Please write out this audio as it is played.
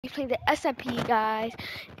playing the SMP, guys,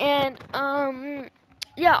 and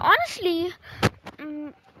yeah, honestly,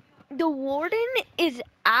 um, the warden is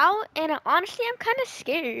out, and honestly, I'm kind of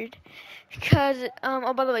scared, because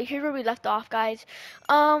oh, by the way, here's where we left off, guys.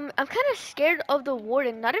 I'm kind of scared of the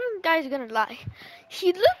warden. Not even guys gonna lie,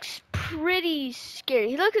 he looks pretty scary.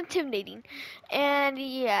 He looks intimidating, and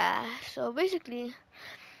yeah, so basically.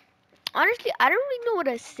 Honestly, I don't really know what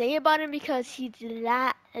to say about him because he's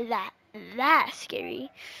that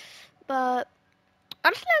scary. But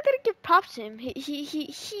honestly, I gotta give props to him.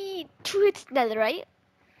 He two hits nether, right?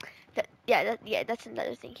 Yeah, that's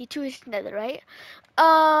another thing. He two hits nether, right?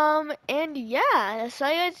 And yeah, that's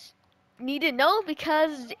all you guys need to know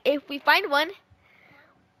because if we find one,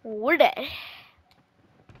 we're dead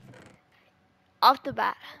off the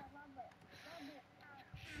bat.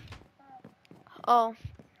 Oh,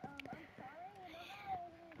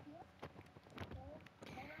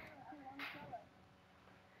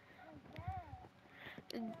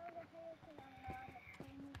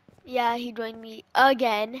 yeah, he joined me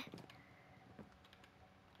again.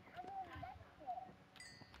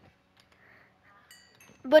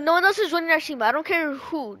 But no one else is joining our team. I don't care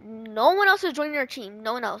who. No one else is joining our team.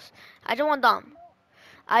 No one else. I just want Dom.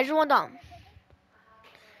 I just want Dom.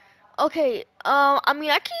 Okay, I mean,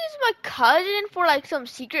 I can use my cousin for like some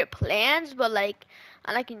secret plans, but like,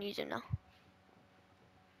 I can use him now.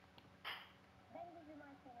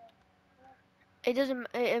 It doesn't.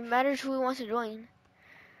 It matters who wants to join.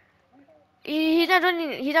 He's not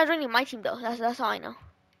joining. He's not joining my team though. That's all I know.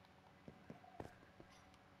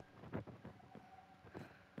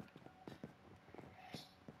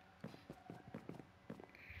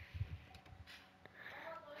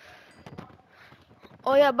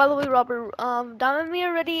 Oh yeah. By the way, Robert. Dom and me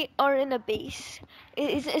already are in a base.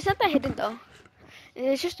 It's not that hidden though.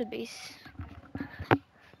 It's just a base.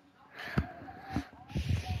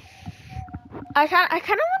 I kind of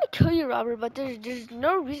want to kill you, Robert, but there's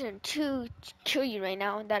no reason to kill you right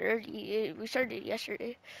now that early. We started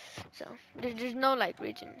yesterday, so there's no like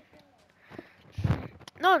reason.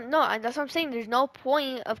 No, that's what I'm saying. There's no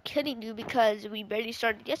point of killing you because we barely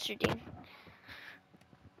started yesterday.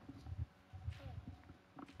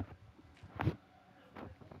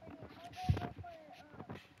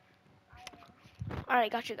 All right,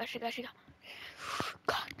 got you. Got you.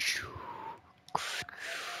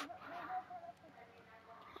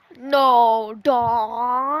 No,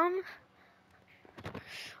 Dom.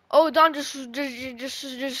 Oh, Dom, just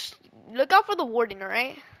look out for the warden, all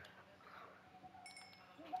right?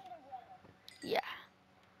 Yeah.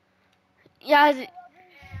 Yeah.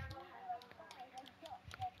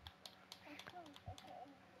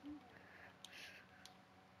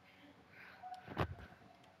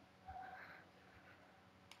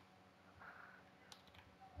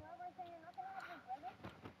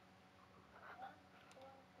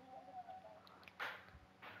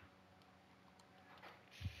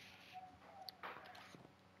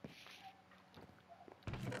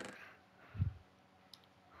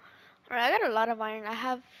 All right, I got a lot of iron. I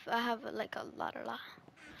have like a lot.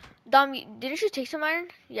 Dom, didn't you take some iron?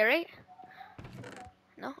 Yeah, right?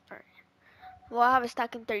 No. All right. Well, I have a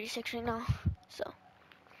stack in 36 right now, so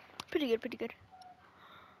pretty good.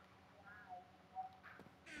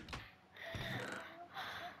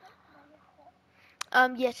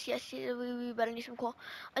 Yes, we better need some coal.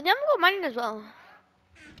 And then I'm gonna go mining as well.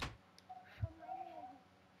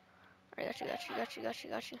 Alright,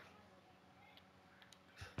 got you.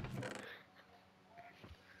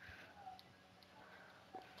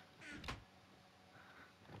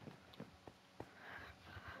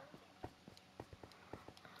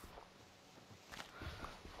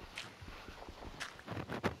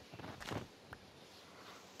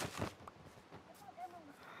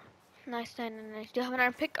 Nice. Do you have an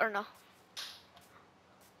iron pick or no?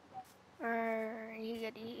 Or you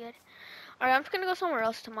good. Alright, I'm just gonna go somewhere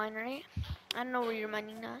else to mine, right? I don't know where you're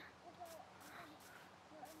mining at.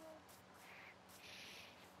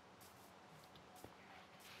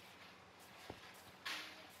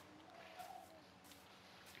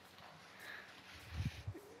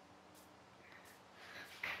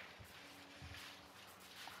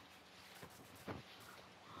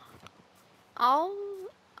 I'll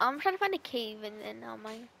I'm trying to find a cave and then I'll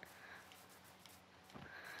mine.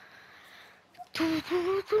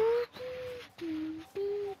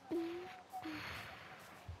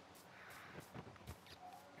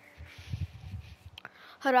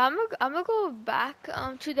 Hold on, I'm gonna go back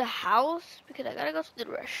to the house because I gotta go to the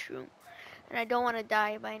restroom and I don't want to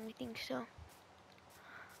die by anything. So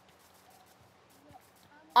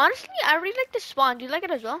honestly, I really like the spawn. Do you like it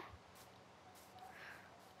as well?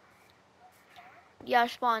 Yeah,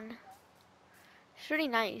 spawn. It's really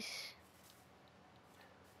nice.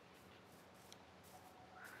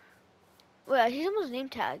 Wait, I see someone's name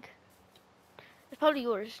tag. It's probably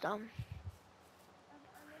yours, Dom.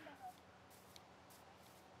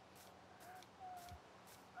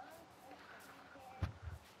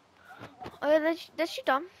 Oh yeah, that's you,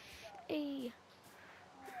 Dom. Hey.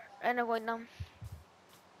 And I'm going down.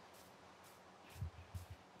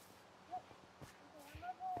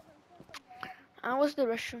 I was the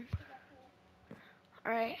restroom.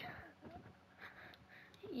 Alright.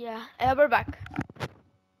 Yeah. We're back.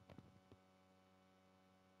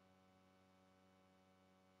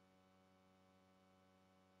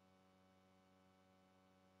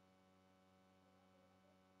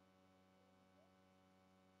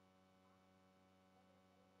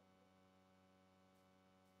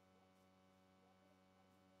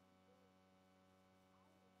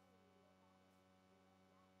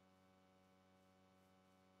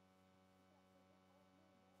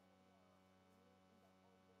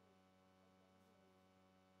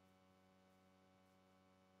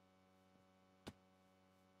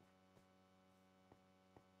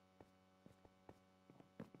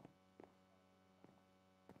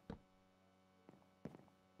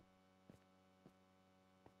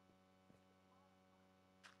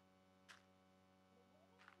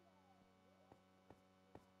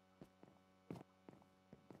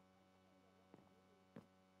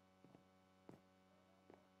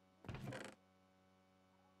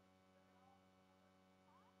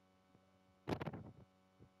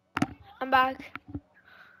 I'm back.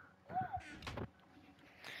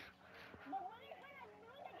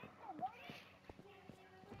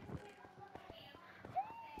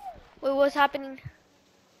 Wait, what's happening?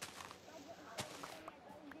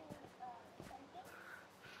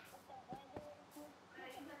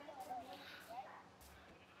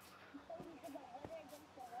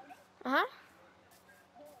 Uh-huh.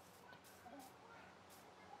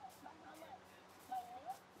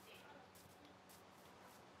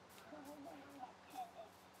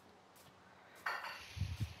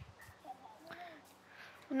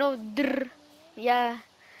 No, drr. Yeah.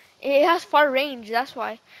 It has far range, that's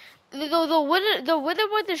why. The wither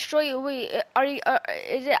would destroy you. Wait,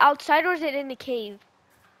 is it outside or is it in the cave?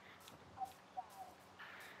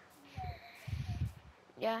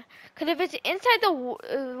 Yeah. Cause if it's inside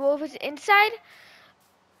well, if it's inside,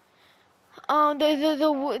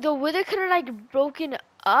 the wither could have like broken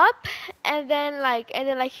up, and then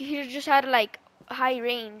he just had like high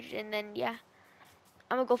range, and then yeah.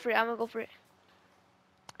 I'm gonna go for it. I'm gonna go for it.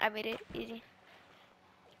 I made it easy.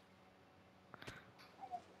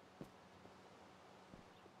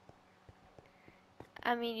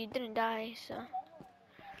 I mean, you didn't die, so.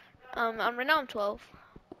 I'm right now. I'm 12.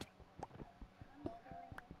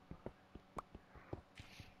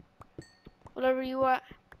 Whatever you are.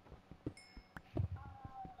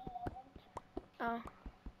 Oh.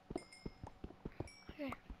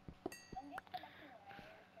 Okay.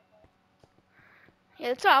 Yeah,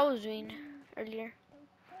 that's what I was doing earlier.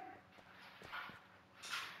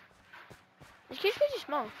 This cave's pretty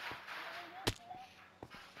small.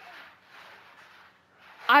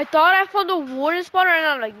 I thought I found the warden spawner, and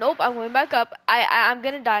I'm like, nope. I'm going back up. I'm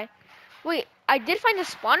gonna die. Wait, I did find a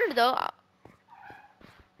spawner though.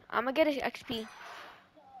 I'm gonna get an XP.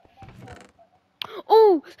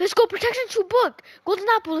 Oh, let's go. Protection 2 book. Golden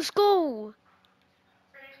apple. Let's go.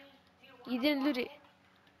 You didn't loot it.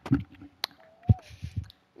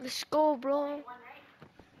 Let's go, bro.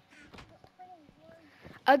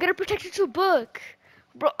 I got a protection 2 book.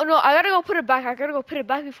 Bro, no, I gotta go put it back. I gotta go put it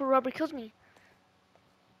back before Robert kills me.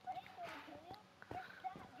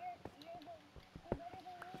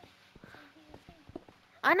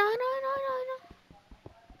 I know, I know, I know, I know, I know.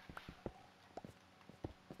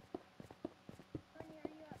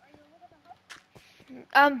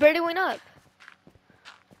 I'm barely went up.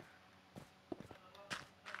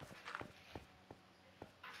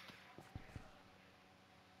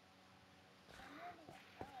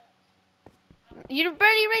 You're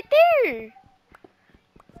barely right there.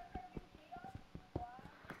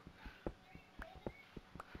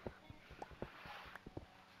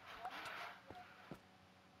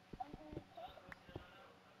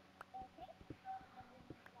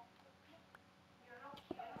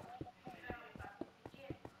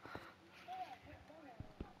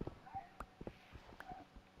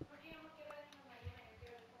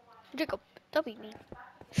 Jacob, don't beat me.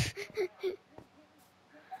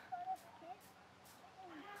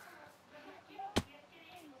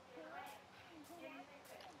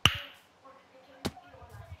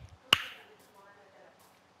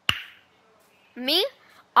 Me?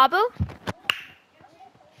 Abu?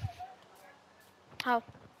 How?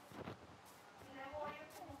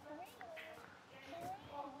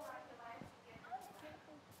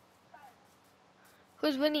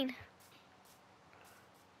 Who's winning?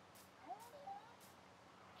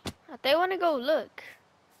 They want to go look.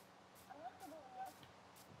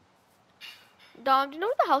 Dom, do you know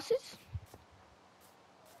where the house is?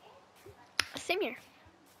 Same here.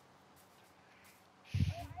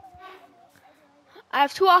 I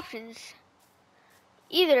have two options.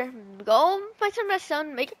 Either go find some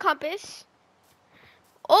redstone, make a compass,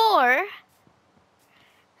 or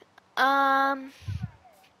um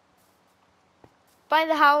find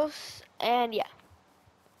the house and yeah.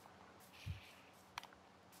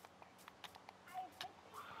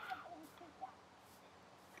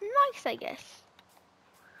 Nice, I guess.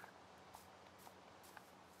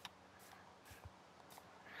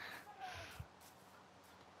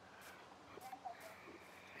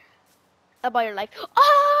 About your life.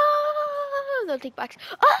 Ah! Don't take backs.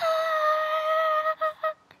 Ah!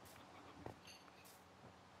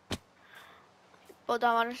 Hold on,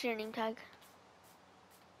 I want to see your name tag.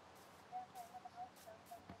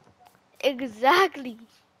 Exactly.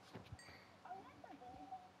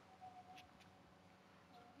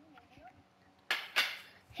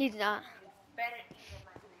 He's not.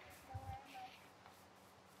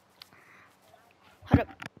 Hold up.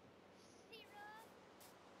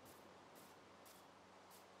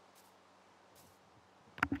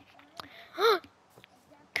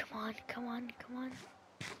 Come on, come on, come on.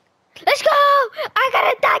 Let's go! I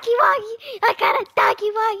got a doggy woggy! I got a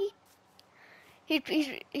doggy woggy!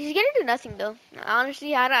 He's gonna do nothing though.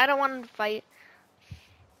 Honestly, I don't want him to fight.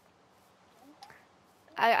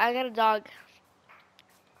 I got a dog.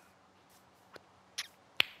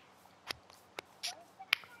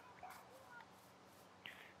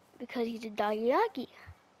 Because he's a doggy doggy.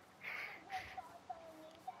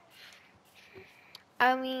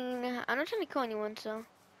 I mean, I'm not trying to kill anyone, so.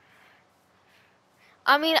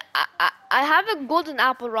 I mean, I have a golden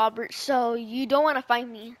apple, Robert, so you don't want to fight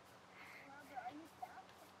me.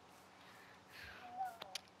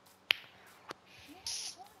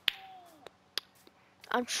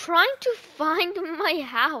 I'm trying to find my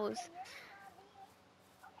house.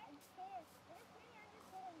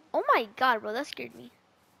 Oh my god, bro, that scared me.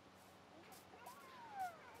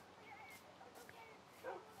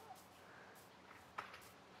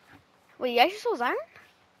 Wait, you actually stole iron?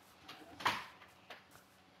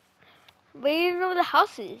 Wait, you know where the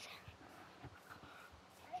house is.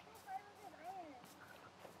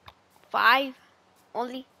 5.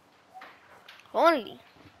 Only. Only.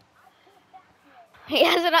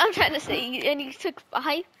 Yeah, that's what I'm trying to say. And you took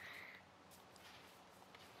 5?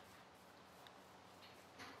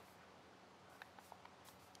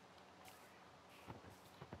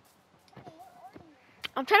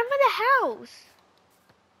 I'm trying to find the house.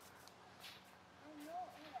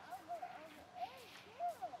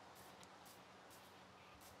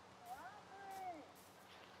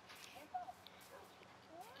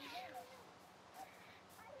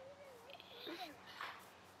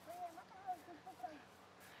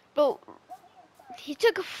 Bro, he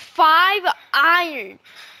took 5 iron.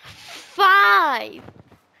 5.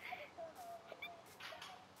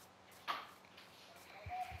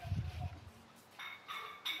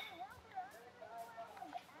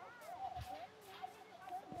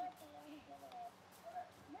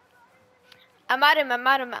 I'm at him, I'm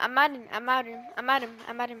at him, I'm at him, I'm at him, I'm at him,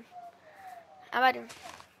 I'm at him, I'm at him,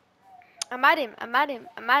 I'm at him, I'm at him,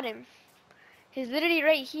 I'm at him. He's literally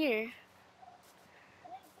right here.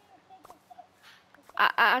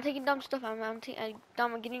 I'm taking dumb stuff. Dumb,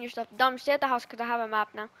 I'm getting your stuff. Dumb, stay at the house because I have a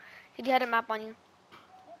map now. You had a map on you.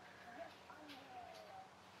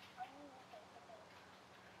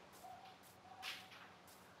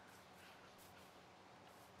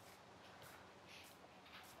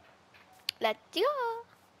 Let's go.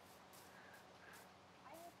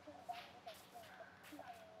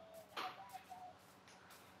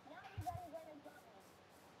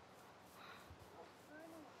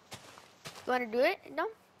 You want to do it? No?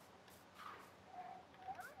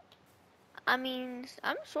 I mean,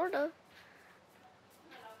 I'm sort of.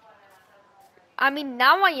 I mean,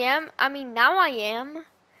 now I am. Now I am.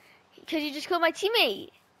 Because you just killed my teammate.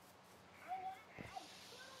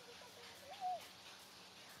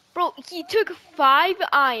 Bro, he took 5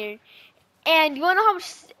 iron. And you want to know how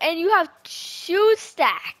much? And you have 2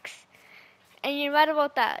 stacks. And you're mad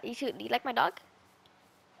about that. You like my dog?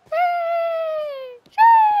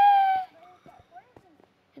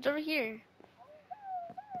 It's over here.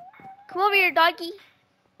 Come over here, doggy.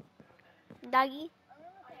 Doggy.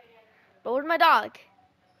 But where's my dog?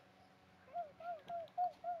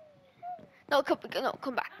 No,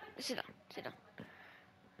 come back. Sit down. Sit down.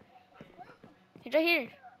 He's right here.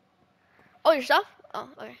 Oh, yourself? Oh,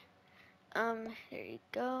 okay. There you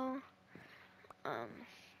go. Um,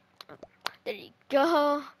 there you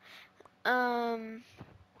go.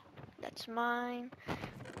 That's mine.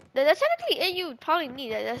 That's technically it. You would probably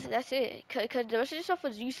need that. That's it. Cause the rest of your stuff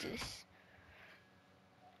was useless.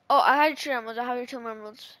 Oh, I had your emeralds. I have your two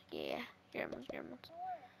emeralds. Yeah, your emeralds. Your emeralds.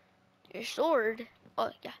 Your sword. Oh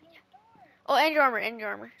yeah. Oh, and your armor. And your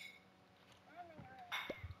armor.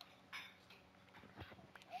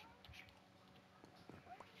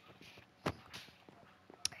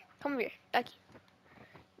 Come over here, Ducky.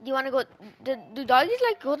 Do you want to go? Do doggies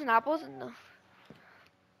like golden apples? No.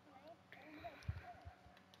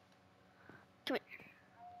 Come here.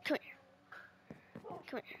 Come here.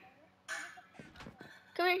 Come here.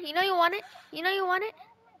 Come here. You know you want it. You know you want it.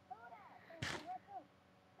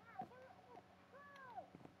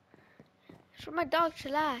 It's for my dog to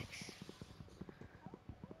relax.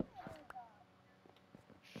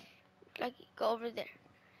 Like, go over there.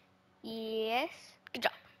 Yes. Good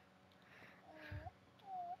job.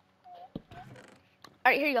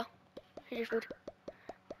 Alright, here you go. Here's your food.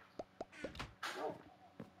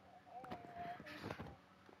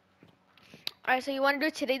 Alright, so you want to do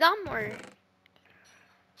it today, Dom, or?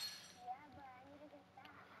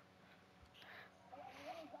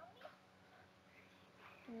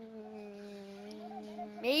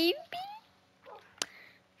 Maybe?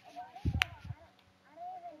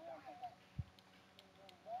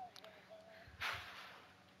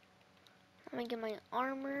 I'm gonna get my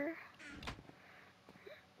armor.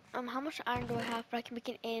 How much iron do I have so I can make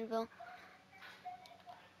an anvil?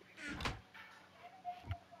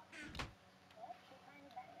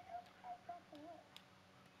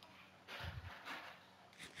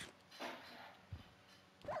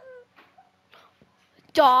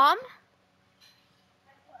 Dom?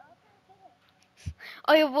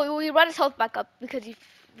 Oh yeah, we brought his health back up because he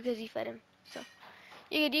fed him. So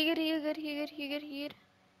you good, you good, you good, you good, you good, you good.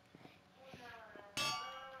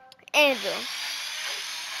 Anvil.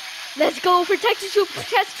 Let's go for Texas Troop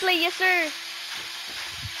test play, yes sir.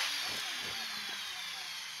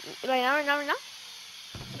 Right now, right now, right now.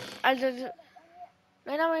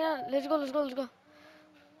 Right now, right now. Let's go, let's go, let's go.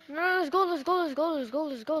 No, let's go, let's go, let's go, let's go,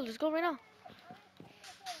 let's go, let's go right now.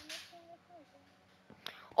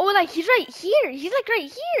 Oh, like he's right here. He's like right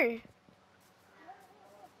here.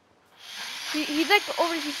 He's like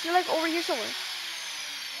over. He's still like over here somewhere.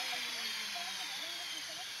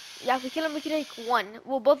 Yeah, if we kill him, we can take one.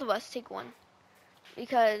 Well, both of us take one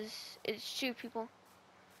because it's two people.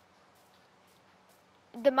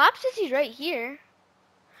 The map says he's right here.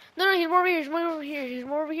 No, no, he's more over here. He's more over here. He's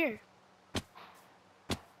more over here.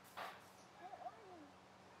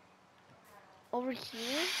 Over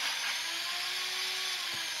here.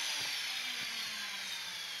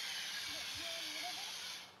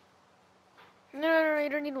 No, no, no, no, you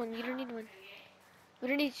don't need one. You don't need one. We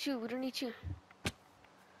don't need two. We don't need two.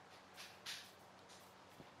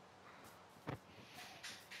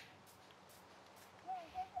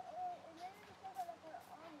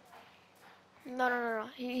 No, no, no, no.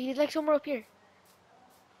 He's like somewhere up here.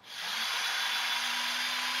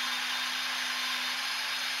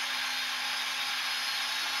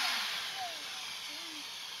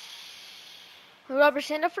 Robert,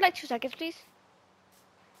 stand up for like 2 seconds, please.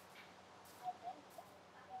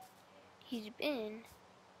 He's been.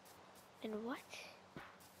 And what?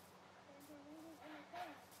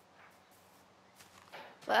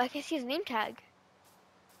 Well, I can see his name tag.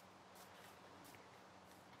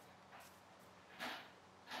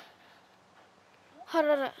 Hold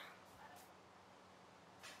on.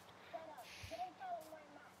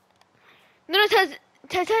 No, no, tell us,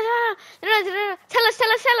 no,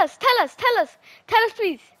 tell us,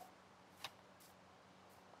 please.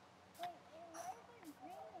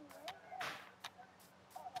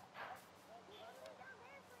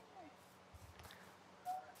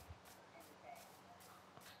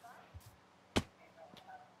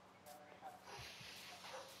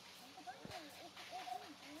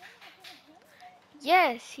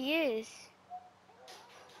 Yes, he is.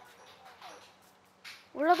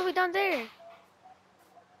 We're all the way down there.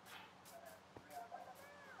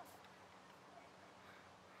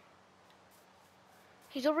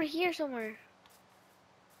 He's over here somewhere.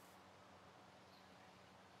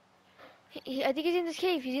 I think he's in this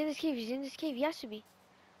cave. He's in this cave. He's in this cave. He has to be.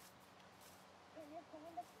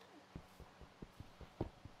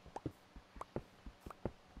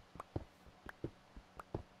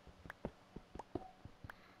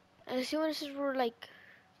 And as soon as we're like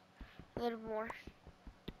a little more.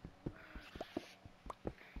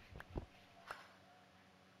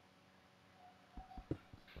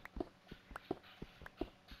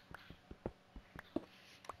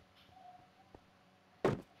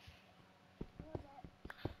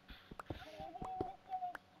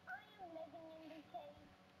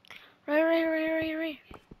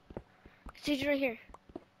 Stage right here.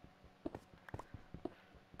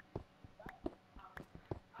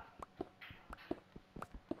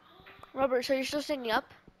 Robert, so you're still standing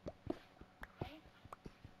up?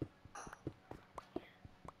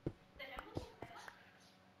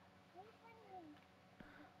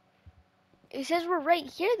 It says we're right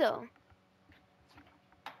here though.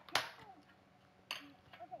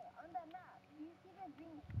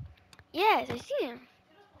 Yes, I see him.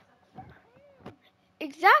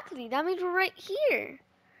 Exactly. That means we're right here.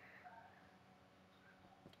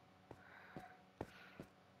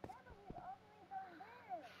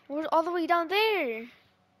 We're all the way down there.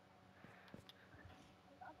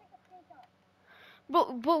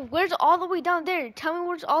 But where's all the way down there? Tell me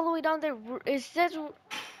where's all the way down there. It says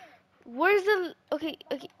where's the okay.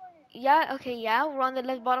 Yeah, okay, yeah, we're on the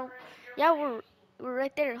left bottom. Yeah, we're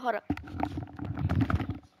right there. Hold up.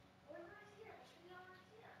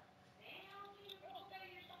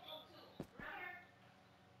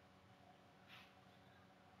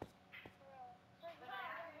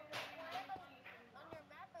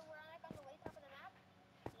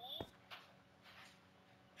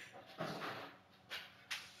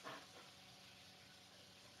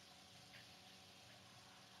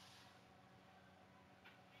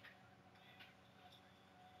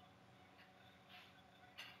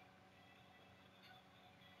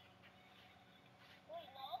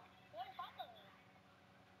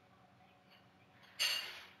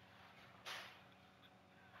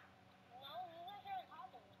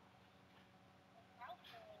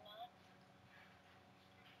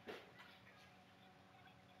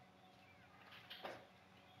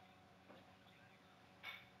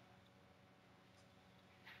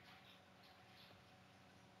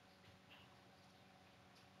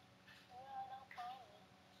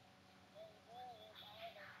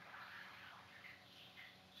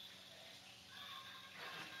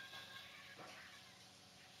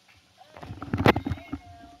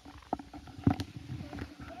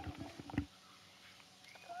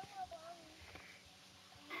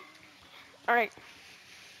 All right.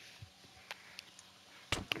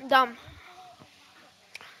 Dumb.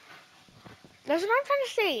 That's what I'm trying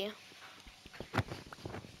to say.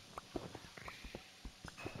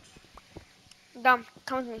 Dumb.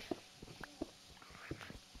 Come with me.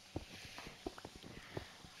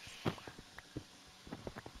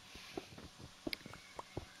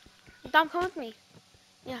 Dumb, come with me.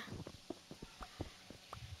 Yeah.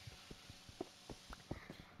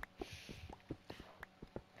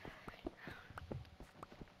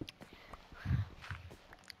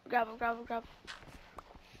 Grab him, grab him, grab him.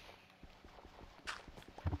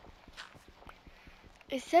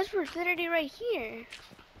 It says we're literally right here.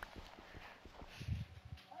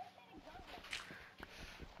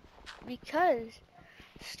 Because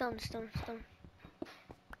stone.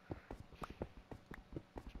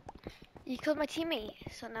 You killed my teammate,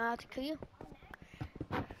 so now I have to kill you.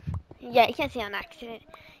 Yeah, you can't say on accident.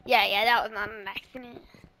 Yeah, that was not an accident.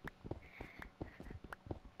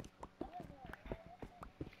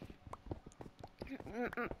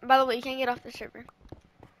 By the way, you can't get off the server.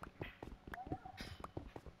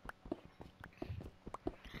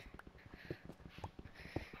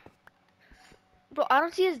 Bro, I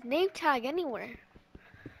don't see his name tag anywhere.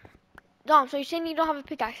 Dom, so you're saying you don't have a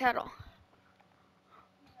pickaxe at all?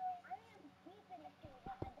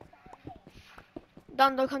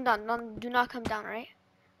 Dom, don't come down. Dom, do not come down, right?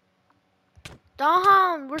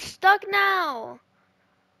 Dom, we're stuck now.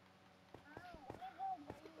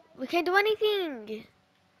 We can't do anything.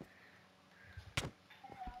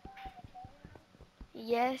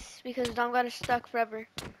 Yes, because Dom got us stuck forever.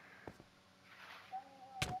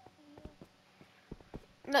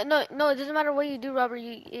 No, it doesn't matter what you do, Robert.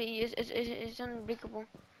 It's unbreakable.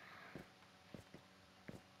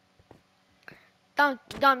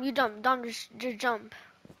 Dom, you jump. Dom, just jump.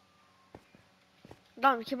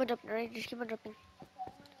 Dom, keep on jumping, right? Just keep on jumping.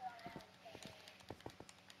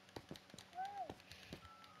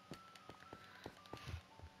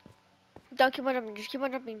 Dom, keep on jumping. Just keep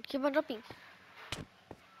on jumping. Keep on jumping.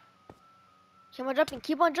 Keep on jumping.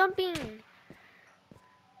 Keep on jumping.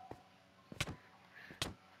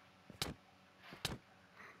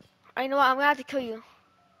 I know what, I'm gonna have to kill you.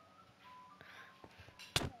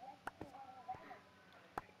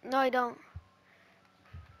 No, I don't.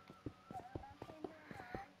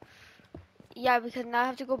 Yeah, because now I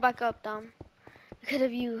have to go back up, Dom. Because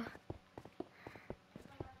of you.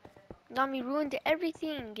 Dom, you ruined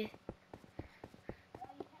everything.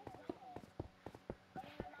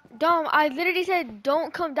 Dom, I literally said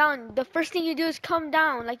don't come down. The first thing you do is come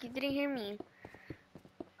down, like you didn't hear me.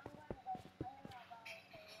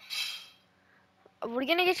 We're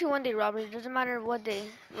gonna get you one day, Robert. It doesn't matter what day.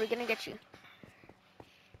 We're gonna get you.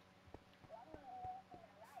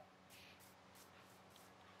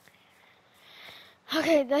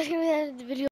 Okay, that's gonna be the end of the video.